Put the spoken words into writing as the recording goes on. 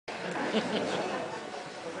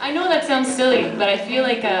I know that sounds silly, but I feel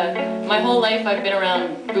like my whole life I've been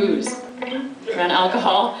around booze, around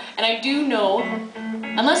alcohol, and I do know,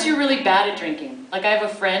 unless you're really bad at drinking, like I have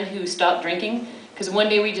a friend who stopped drinking, because one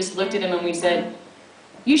day we just looked at him and we said,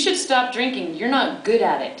 "You should stop drinking, you're not good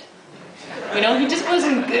at it." You know, he just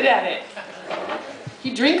wasn't good at it.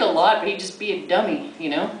 He'd drink a lot, but he'd just be a dummy, you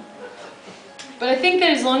know? But I think that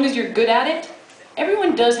as long as you're good at it,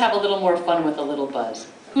 everyone does have a little more fun with a little buzz.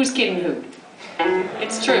 Who's kidding who?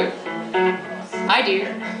 It's true. I do.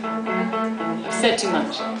 I've said too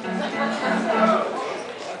much.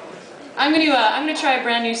 I'm gonna try a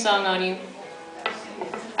brand new song on you.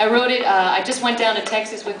 I wrote it. I just went down to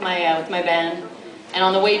Texas with my band, and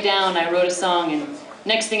on the way down, I wrote a song, and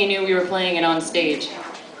next thing you knew, we were playing it on stage,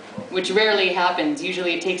 which rarely happens.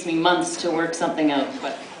 Usually, it takes me months to work something out,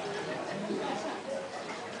 but.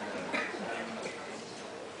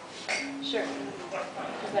 Sure.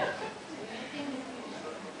 Is that...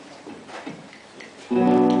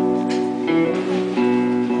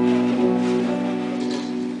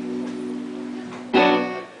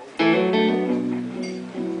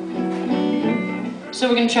 So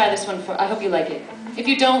we're going to try this one I hope you like it. If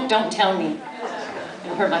you don't tell me.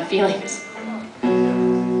 It'll hurt my feelings.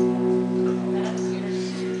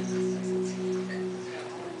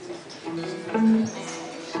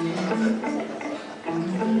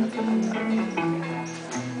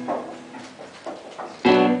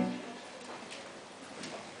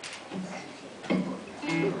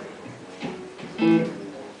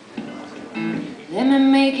 Let me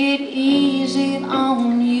make it easy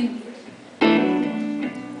on you.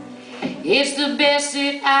 It's the best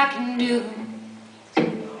that I can do.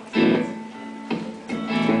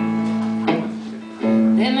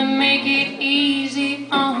 Let me make it easy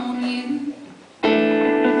on you.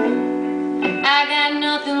 I got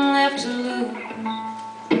nothing left to lose.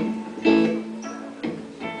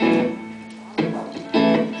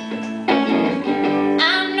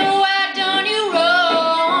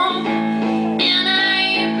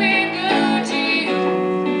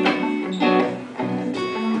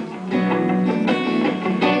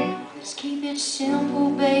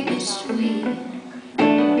 Simple, baby, sweet.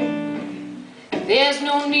 There's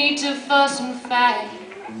no need to fuss and fight.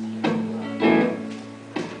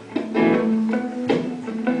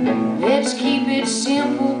 Let's keep it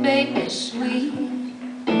simple, baby, sweet.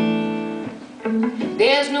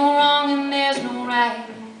 There's no wrong and there's no right.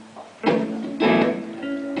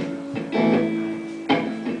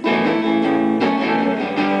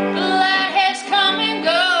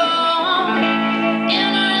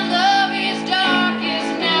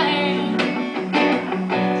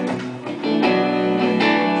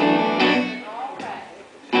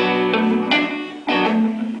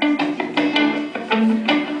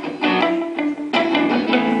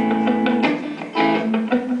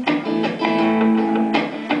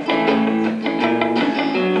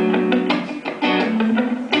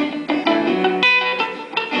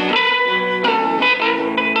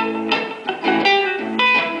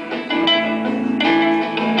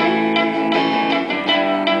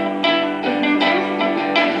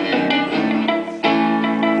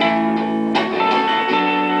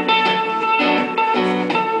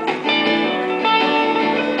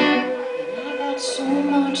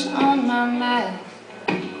 On my mind,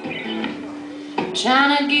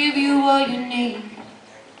 trying to give you what you need.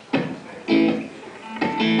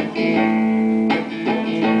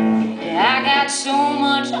 Yeah, I got so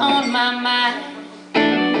much on my mind.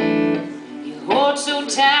 You hold so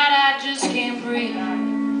tight.